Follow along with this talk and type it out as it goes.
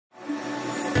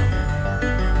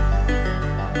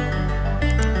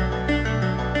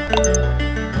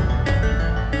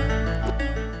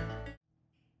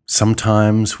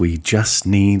Sometimes we just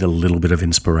need a little bit of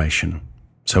inspiration.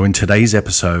 So in today's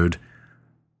episode,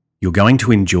 you're going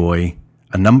to enjoy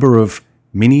a number of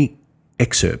mini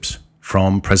excerpts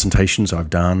from presentations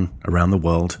I've done around the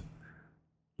world,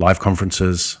 live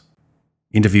conferences,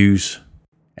 interviews,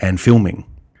 and filming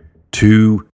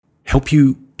to help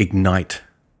you ignite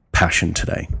passion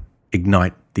today,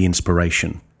 ignite the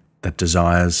inspiration that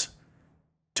desires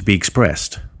to be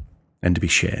expressed and to be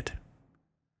shared.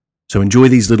 So enjoy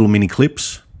these little mini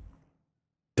clips,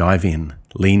 dive in,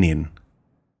 lean in,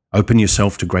 open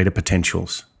yourself to greater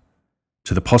potentials,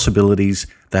 to the possibilities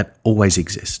that always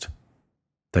exist,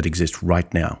 that exist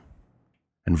right now,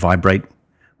 and vibrate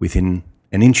within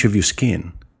an inch of your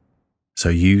skin so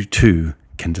you too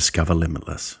can discover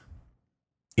limitless.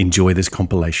 Enjoy this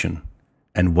compilation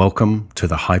and welcome to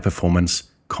the High Performance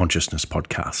Consciousness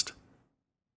Podcast.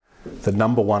 The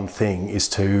number one thing is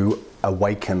to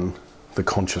awaken the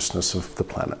consciousness of the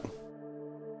planet.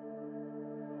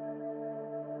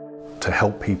 To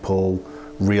help people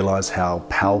realize how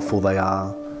powerful they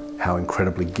are, how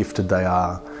incredibly gifted they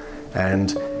are,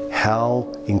 and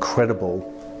how incredible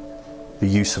the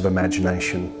use of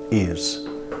imagination is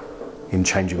in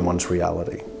changing one's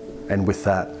reality. And with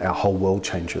that, our whole world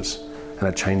changes. And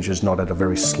it changes not at a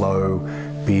very slow,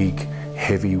 big,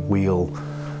 heavy wheel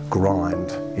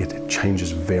grind. It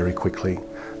changes very quickly.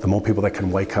 The more people that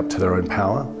can wake up to their own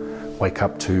power, wake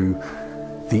up to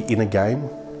the inner game,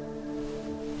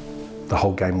 the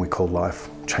whole game we call life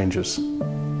changes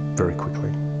very quickly.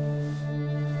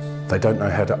 They don't know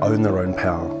how to own their own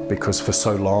power because for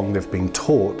so long they've been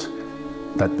taught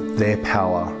that their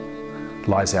power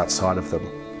lies outside of them,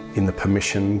 in the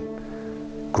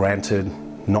permission granted,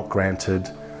 not granted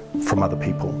from other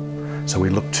people. So we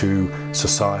look to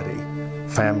society,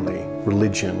 family,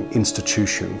 religion,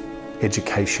 institution,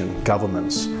 education,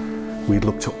 governments. We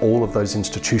look to all of those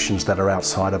institutions that are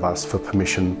outside of us for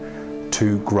permission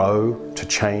to grow, to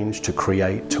change, to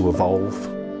create, to evolve.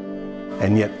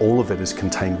 And yet all of it is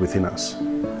contained within us.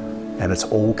 And it's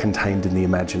all contained in the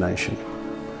imagination.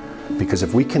 Because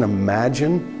if we can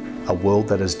imagine a world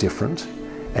that is different,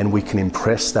 and we can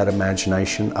impress that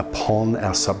imagination upon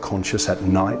our subconscious at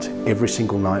night, every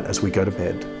single night as we go to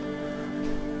bed,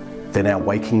 then our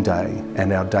waking day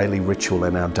and our daily ritual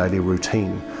and our daily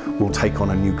routine will take on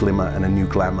a new glimmer and a new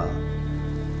glamour,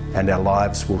 and our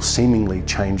lives will seemingly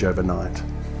change overnight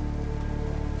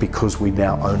because we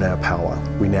now own our power.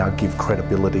 We now give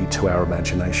credibility to our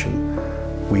imagination.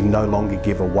 We no longer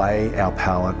give away our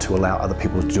power to allow other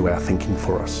people to do our thinking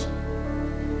for us.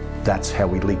 That's how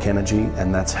we leak energy,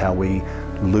 and that's how we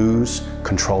lose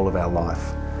control of our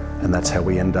life, and that's how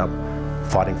we end up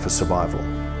fighting for survival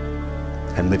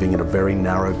and living in a very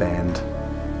narrow band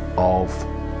of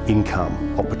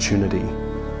income, opportunity,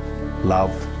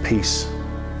 love, peace,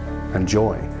 and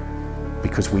joy,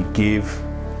 because we give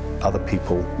other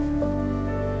people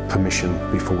permission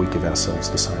before we give ourselves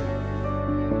the same.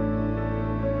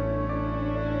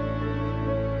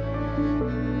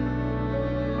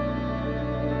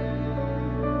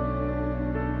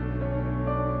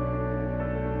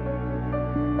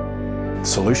 The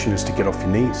solution is to get off your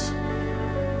knees.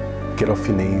 Get off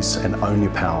your knees and own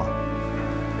your power.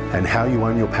 And how you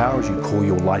own your power is you call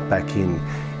your light back in.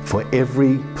 For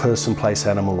every person, place,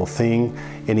 animal or thing,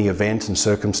 any event and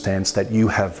circumstance that you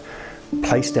have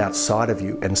placed outside of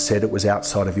you and said it was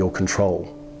outside of your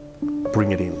control,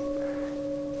 bring it in.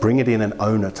 Bring it in and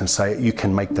own it and say you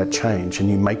can make that change. And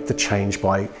you make the change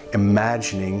by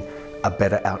imagining a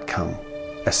better outcome.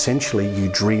 Essentially, you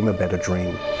dream a better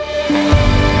dream.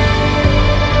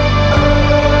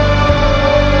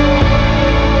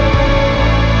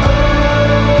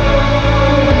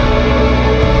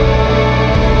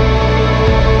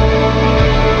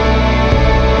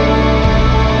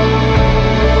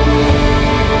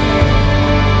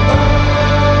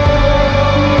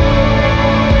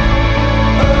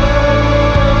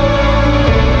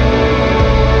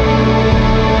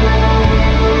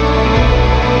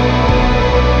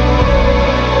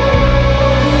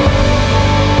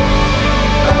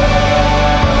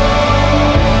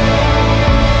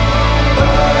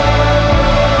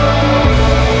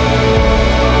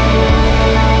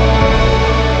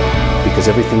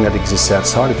 Because everything that exists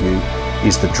outside of you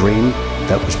is the dream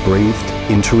that was breathed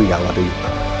into reality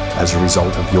as a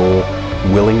result of your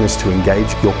willingness to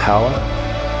engage your power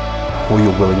or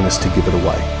your willingness to give it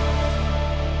away.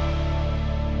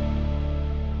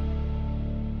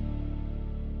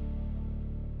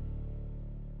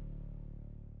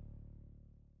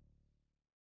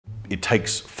 It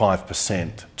takes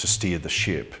 5% to steer the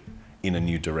ship in a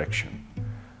new direction.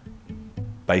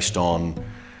 based on,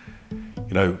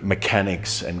 you know,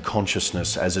 mechanics and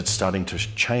consciousness as it's starting to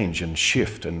change and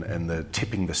shift, and the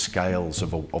tipping the scales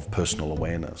of personal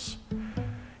awareness.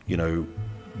 You know,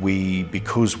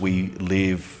 because we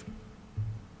live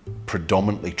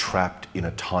predominantly trapped in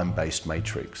a time-based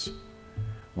matrix,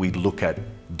 we look at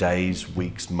days,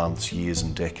 weeks, months, years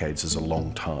and decades as a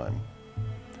long time,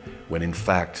 when in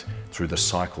fact, through the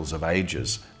cycles of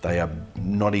ages, they are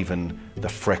not even the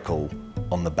freckle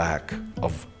on the back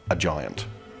of a giant.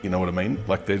 You know what I mean?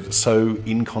 Like, they're so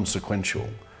inconsequential.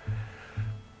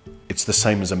 It's the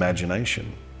same as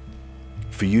imagination.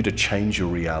 For you to change your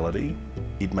reality,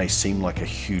 it may seem like a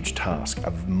huge task,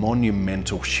 a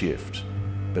monumental shift,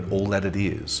 but all that it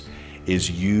is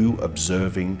you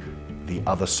observing the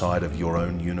other side of your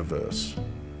own universe.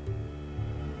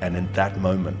 And in that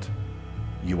moment,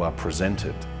 you are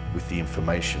presented with the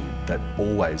information that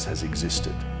always has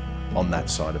existed on that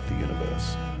side of the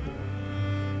universe.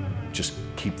 Just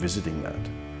keep visiting that.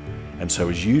 And so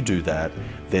as you do that,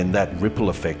 then that ripple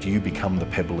effect, you become the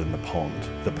pebble in the pond,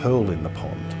 the pearl in the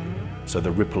pond. So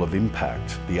the ripple of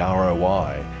impact, the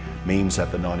ROI, means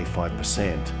that the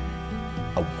 95%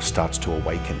 starts to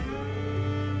awaken.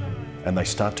 And they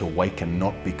start to awaken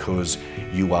not because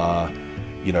you are,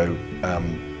 you know,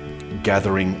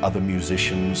 gathering other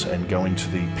musicians and going to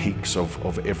the peaks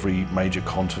of every major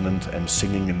continent and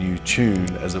singing a new tune,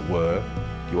 as it were.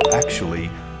 You're actually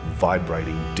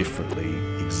vibrating differently,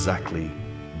 exactly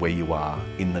where you are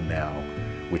in the now,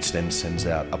 which then sends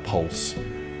out a pulse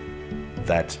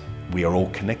that we are all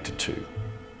connected to,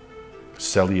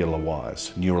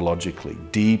 cellular-wise, neurologically,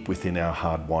 deep within our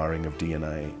hardwiring of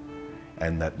DNA.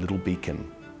 And that little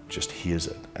beacon just hears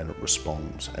it and it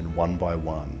responds. And one by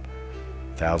one,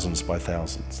 thousands by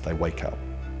thousands, they wake up.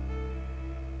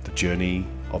 The journey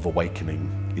of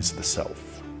awakening is the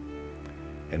self.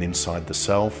 And inside the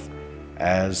self,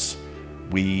 as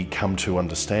we come to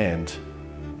understand,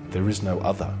 there is no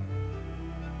other.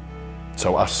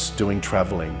 So us doing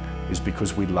traveling is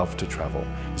because we love to travel.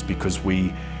 It's because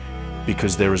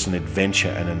there is an adventure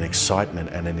and an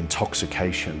excitement and an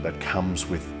intoxication that comes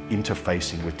with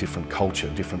interfacing with different culture,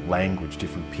 different language,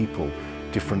 different people,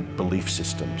 different belief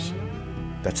systems.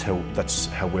 That's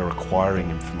how we're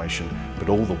acquiring information, but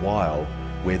all the while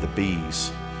we're the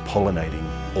bees pollinating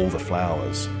all the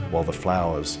flowers while the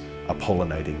flowers are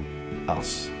pollinating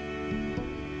us.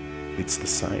 It's the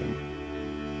same.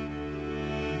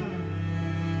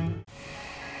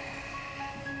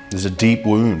 There's a deep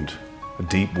wound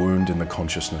in the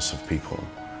consciousness of people.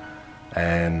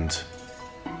 And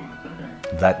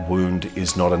that wound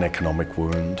is not an economic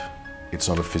wound, it's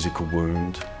not a physical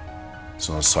wound, it's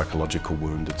not a psychological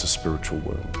wound, it's a spiritual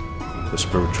wound. The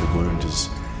spiritual wound is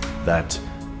that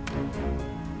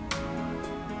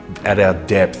at our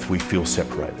depth we feel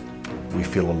separated, we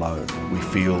feel alone, we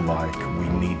feel like we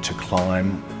need to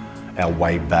climb our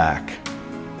way back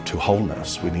to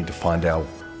wholeness. We need to find our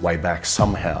way back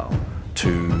somehow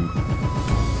to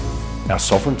our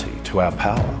sovereignty, to our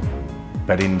power.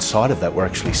 But inside of that, we're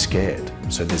actually scared.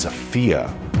 So there's a fear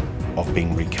of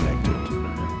being reconnected.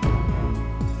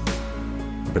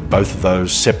 But both of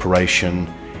those, separation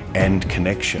and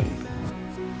connection,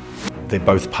 they're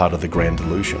both part of the grand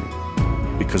illusion,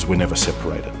 because we're never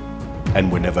separated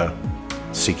and we're never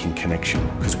seeking connection,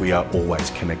 because we are always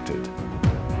connected.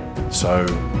 So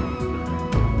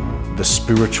the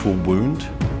spiritual wound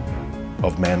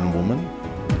of man and woman,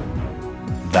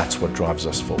 that's what drives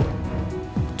us forward.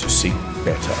 To seek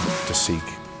better, to seek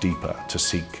deeper, to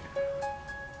seek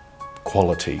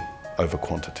quality over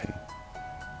quantity.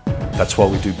 That's why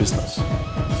we do business.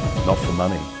 Not for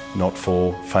money, not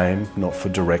for fame, not for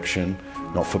direction,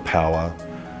 not for power,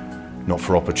 not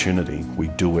for opportunity. We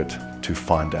do it to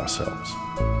find ourselves.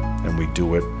 And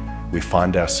we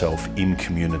find ourselves in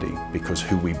community, because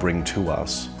who we bring to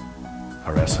us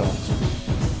are ourselves.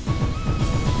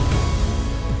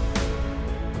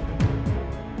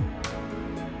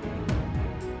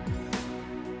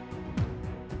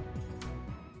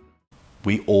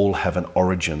 We all have an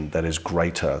origin that is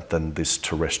greater than this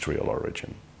terrestrial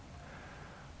origin,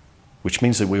 which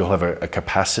means that we all have a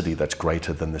capacity that's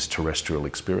greater than this terrestrial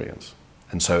experience.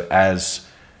 And so as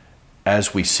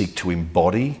we seek to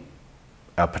embody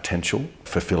our potential,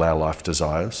 fulfill our life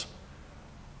desires,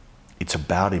 it's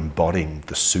about embodying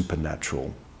the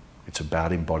supernatural. It's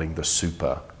about embodying the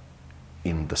super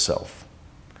in the self.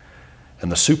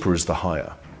 And the super is the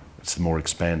higher, it's the more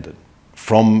expanded.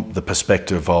 From the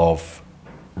perspective of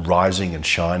rising and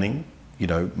shining, you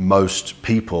know, most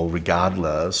people,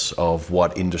 regardless of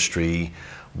what industry,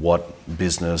 what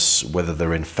business, whether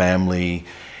they're in family,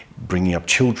 bringing up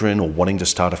children or wanting to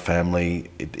start a family,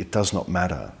 it does not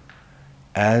matter.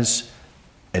 As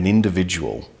an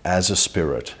individual, as a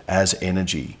spirit, as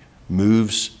energy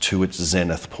moves to its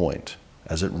zenith point,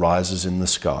 as it rises in the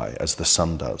sky, as the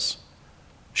sun does,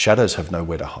 shadows have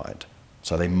nowhere to hide,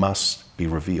 so they must be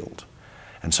revealed.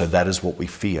 And so that is what we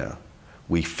fear.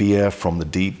 We fear from the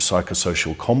deep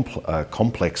psychosocial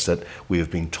complex that we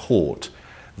have been taught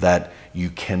that you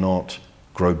cannot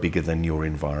grow bigger than your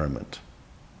environment.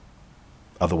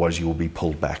 Otherwise you will be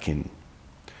pulled back in.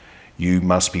 You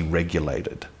must be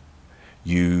regulated.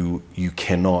 You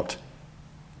cannot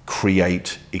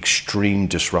create extreme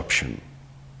disruption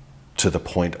to the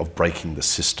point of breaking the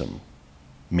system,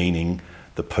 meaning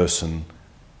the person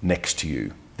next to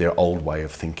you, their old way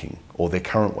of thinking or their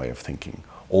current way of thinking,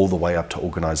 all the way up to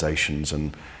organizations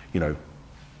and,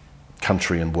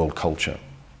 country and world culture.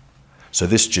 So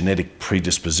this genetic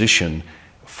predisposition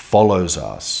follows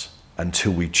us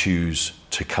until we choose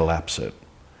to collapse it.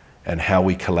 And how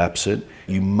we collapse it,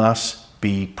 you must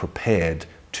be prepared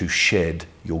to shed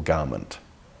your garment.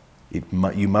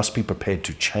 You must be prepared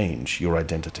to change your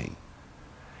identity.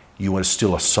 You are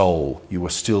still a soul. You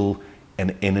are still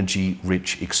an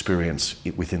energy-rich experience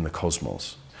within the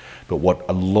cosmos. But what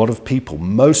a lot of people,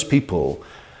 most people,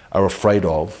 are afraid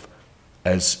of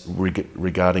as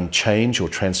regarding change or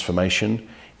transformation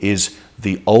is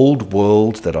the old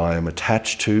world that I am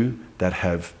attached to that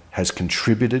has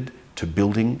contributed to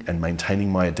building and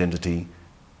maintaining my identity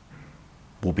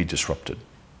will be disrupted.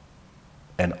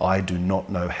 And I do not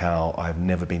know how. I've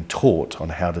never been taught on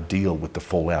how to deal with the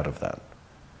fallout of that,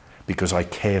 because I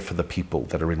care for the people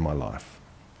that are in my life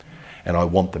and I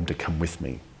want them to come with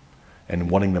me. And in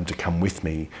wanting them to come with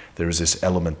me, there is this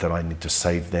element that I need to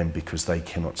save them because they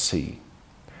cannot see.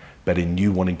 But in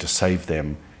you wanting to save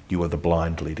them, you are the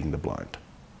blind leading the blind.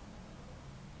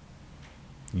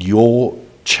 Your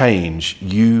change,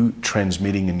 you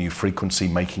transmitting a new frequency,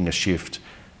 making a shift,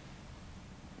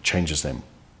 changes them.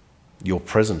 Your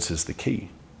presence is the key.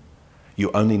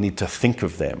 You only need to think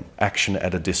of them, action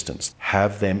at a distance.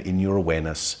 Have them in your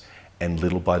awareness, and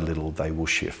little by little they will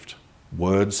shift.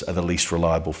 Words are the least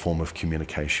reliable form of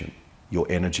communication. Your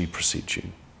energy precedes you.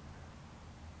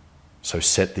 So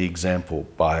set the example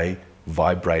by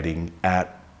vibrating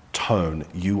at tone.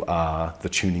 You are the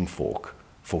tuning fork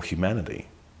for humanity.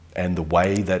 And the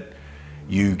way that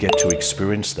you get to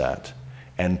experience that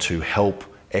and to help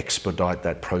expedite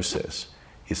that process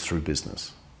is through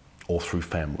business or through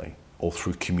family or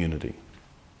through community.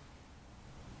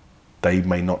 They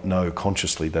may not know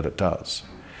consciously that it does.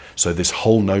 So this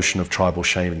whole notion of tribal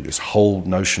shaming, this whole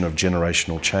notion of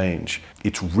generational change,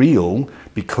 it's real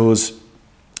because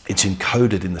it's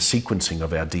encoded in the sequencing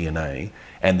of our DNA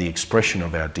and the expression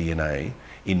of our DNA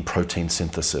in protein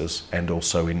synthesis and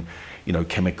also in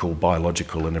chemical,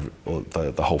 biological, and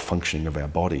the whole functioning of our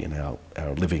body and our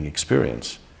living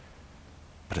experience.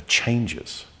 But it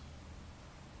changes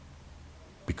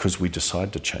because we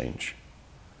decide to change.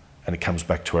 And it comes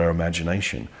back to our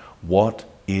imagination. What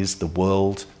is the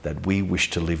world that we wish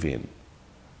to live in?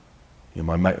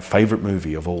 My favourite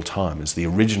movie of all time is the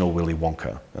original Willy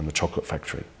Wonka and the Chocolate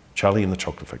Factory, Charlie and the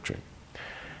Chocolate Factory.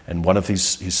 And one of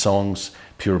his songs,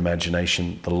 Pure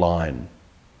Imagination, the line,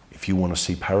 if you want to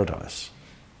see paradise,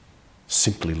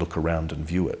 simply look around and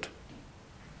view it.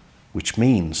 Which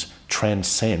means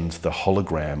transcend the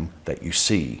hologram that you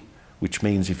see. Which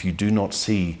means if you do not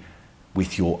see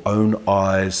with your own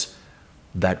eyes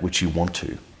that which you want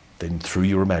to, then through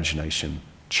your imagination,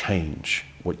 change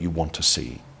what you want to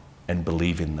see and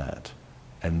believe in that.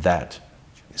 And that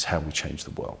is how we change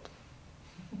the world.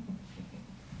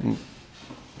 It's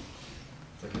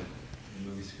like a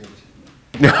movie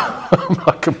script.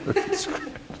 Like a movie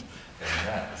script.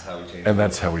 And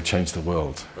that's how we change the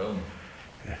world. Boom.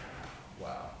 Yeah.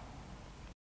 Wow.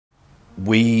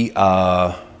 We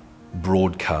are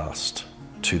broadcast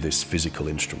to this physical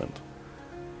instrument.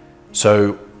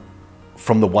 So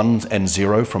from the 1 and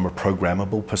 0, from a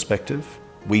programmable perspective,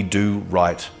 we do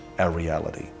write our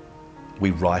reality.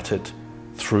 We write it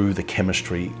through the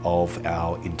chemistry of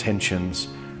our intentions,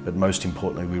 but most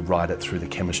importantly, we write it through the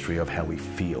chemistry of how we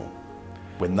feel.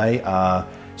 When they are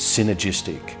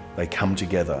synergistic, they come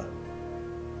together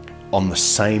on the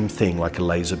same thing like a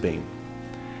laser beam,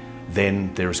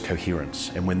 then there is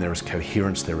coherence. And when there is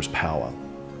coherence, there is power.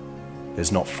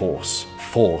 There's not force.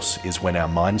 Force is when our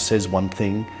mind says one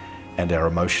thing and our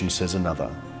emotion says another.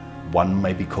 One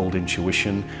may be called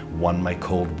intuition, one may be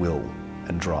called will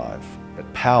and drive.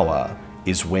 But power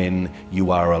is when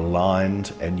you are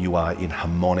aligned and you are in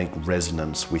harmonic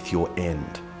resonance with your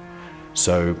end.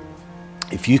 So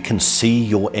If you can see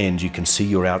your end, you can see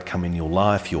your outcome in your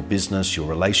life, your business, your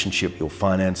relationship, your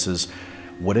finances,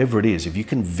 whatever it is, if you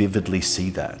can vividly see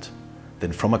that,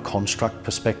 then from a construct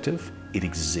perspective, it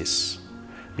exists.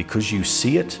 Because you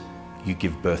see it, you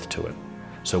give birth to it.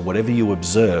 So whatever you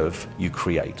observe, you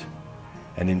create.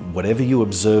 And in whatever you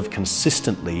observe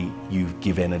consistently, you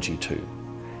give energy to.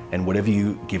 And whatever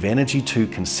you give energy to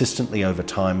consistently over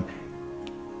time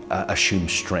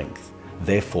assumes strength.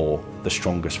 Therefore, the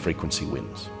strongest frequency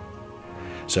wins.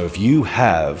 So if you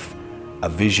have a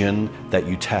vision that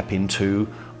you tap into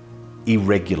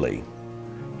irregularly,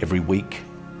 every week,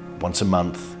 once a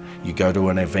month, you go to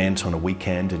an event on a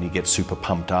weekend and you get super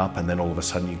pumped up, and then all of a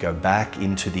sudden you go back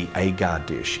into the agar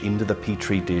dish, into the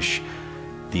petri dish,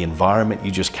 the environment you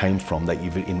just came from, that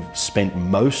you've spent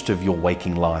most of your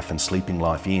waking life and sleeping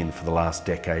life in for the last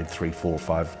decade, 3, 4,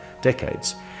 5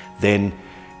 decades, then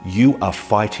you are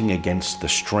fighting against the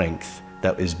strength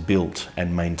that is built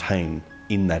and maintained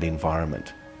in that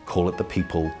environment. Call it the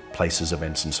people, places,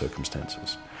 events, and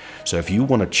circumstances. So if you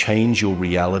want to change your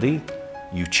reality,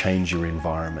 you change your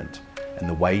environment. And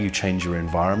the way you change your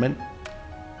environment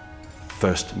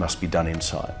first must be done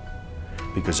inside.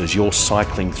 Because as you're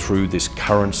cycling through this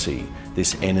currency,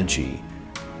 this energy,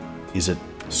 is it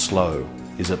slow?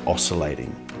 Is it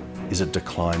oscillating? Is it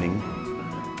declining?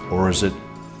 Or is it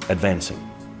advancing?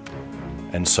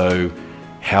 And so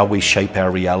how we shape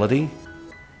our reality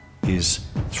is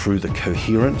through the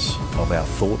coherence of our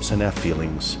thoughts and our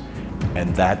feelings,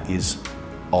 and that is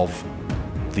of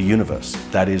the universe.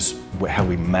 That is how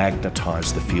we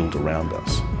magnetize the field around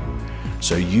us.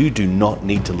 So you do not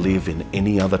need to live in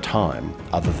any other time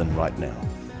other than right now.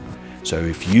 So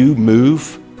if you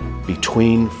move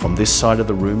from this side of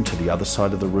the room to the other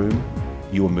side of the room,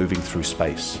 you are moving through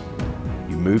space.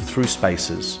 You move through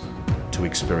spaces to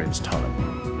experience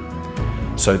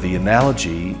time. So the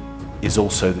analogy is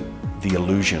also the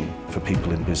illusion for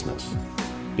people in business,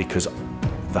 because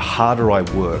the harder I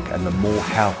work and the more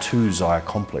how-tos I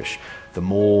accomplish, the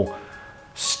more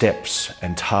steps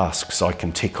and tasks I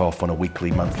can tick off on a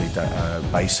weekly, monthly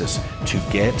basis to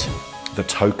get the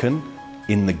token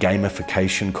in the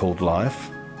gamification called life,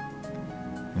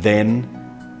 then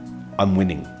I'm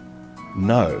winning.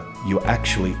 No, you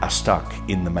actually are stuck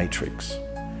in the matrix.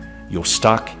 You're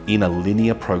stuck in a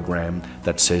linear program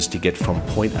that says to get from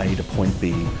point A to point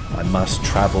B, I must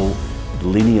travel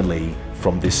linearly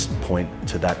from this point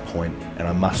to that point, and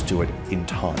I must do it in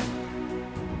time.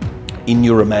 In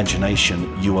your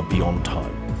imagination, you are beyond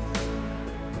time.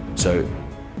 So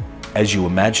as you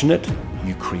imagine it,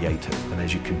 you create it. And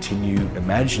as you continue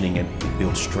imagining it, it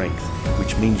builds strength,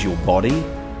 which means your body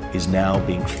is now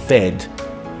being fed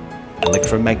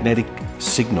electromagnetic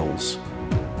signals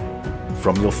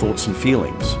from your thoughts and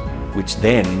feelings, which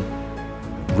then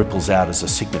ripples out as a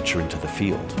signature into the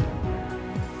field.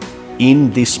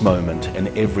 In this moment and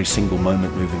every single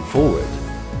moment moving forward,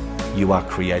 you are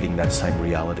creating that same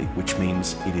reality, which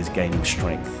means it is gaining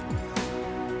strength.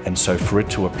 And so for it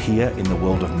to appear in the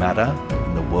world of matter,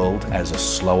 in the world as a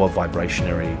slower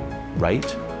vibrationary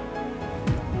rate,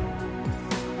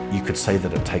 you could say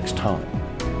that it takes time.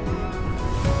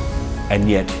 And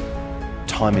yet,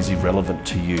 time is irrelevant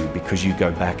to you because you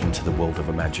go back into the world of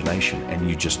imagination and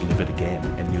you just live it again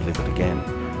and you live it again.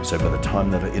 So by the time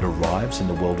that it arrives in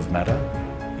the world of matter,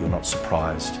 you're not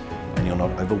surprised and you're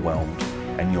not overwhelmed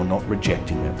and you're not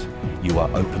rejecting it. You are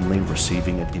openly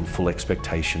receiving it in full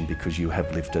expectation because you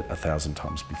have lived it 1,000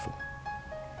 times before.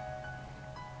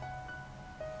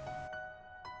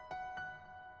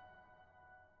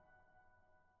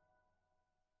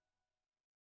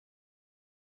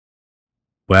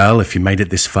 Well, if you made it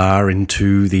this far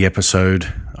into the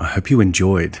episode, I hope you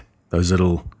enjoyed those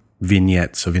little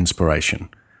vignettes of inspiration.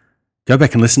 Go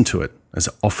back and listen to it as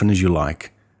often as you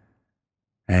like,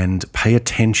 and pay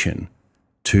attention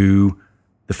to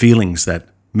the feelings that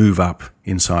move up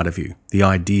inside of you, the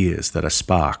ideas that are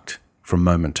sparked from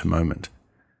moment to moment,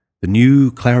 the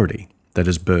new clarity that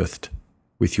is birthed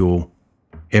with your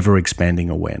ever-expanding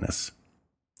awareness.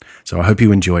 So I hope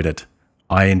you enjoyed it.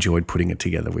 I enjoyed putting it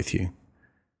together with you.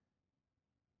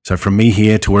 So from me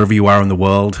here to wherever you are in the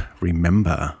world,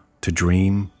 remember to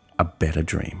dream a better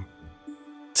dream.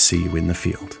 See you in the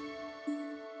field.